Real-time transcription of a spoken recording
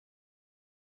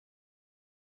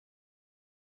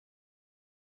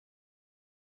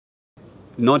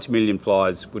90 million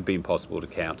flies would be impossible to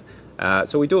count.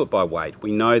 So we do it by weight.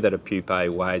 We know that a pupae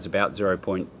weighs about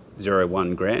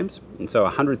 0.01 grams, and so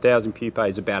 100,000 pupae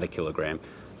is about a kilogram.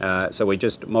 So we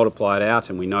just multiply it out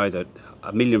and we know that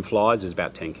 1 million flies is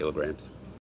about 10 kilograms.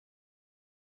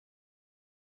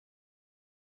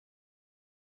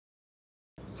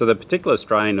 So the particular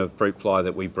strain of fruit fly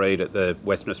that we breed at the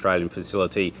Western Australian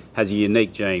facility has a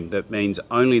unique gene that means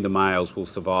only the males will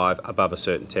survive above a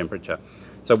certain temperature.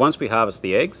 So once we harvest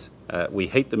the eggs, we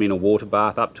heat them in a water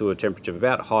bath up to a temperature of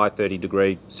about high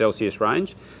 30°C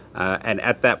range, and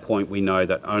at that point we know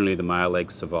that only the male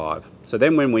eggs survive. So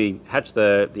then when we hatch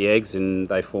the eggs and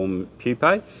they form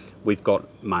pupae, we've got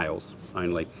males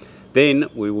only. Then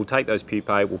we will take those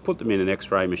pupae, we'll put them in an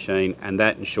X-ray machine, and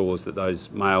that ensures that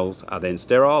those males are then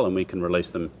sterile and we can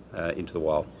release them into the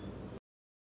wild.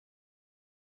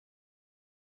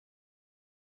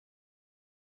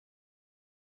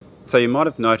 So you might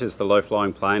have noticed the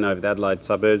low-flying plane over the Adelaide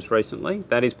suburbs recently.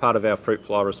 That is part of our fruit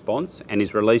fly response and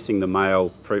is releasing the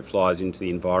male fruit flies into the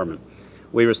environment.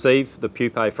 We receive the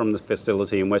pupae from the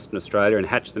facility in Western Australia and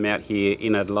hatch them out here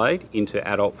in Adelaide into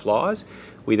adult flies.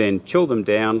 We then chill them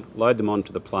down, load them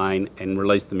onto the plane and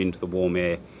release them into the warm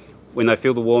air. When they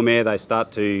feel the warm air, they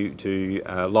start to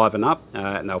liven up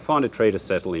and they'll find a tree to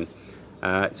settle in.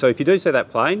 So if you do see that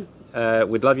plane,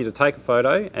 we'd love you to take a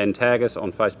photo and tag us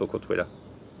on Facebook or Twitter.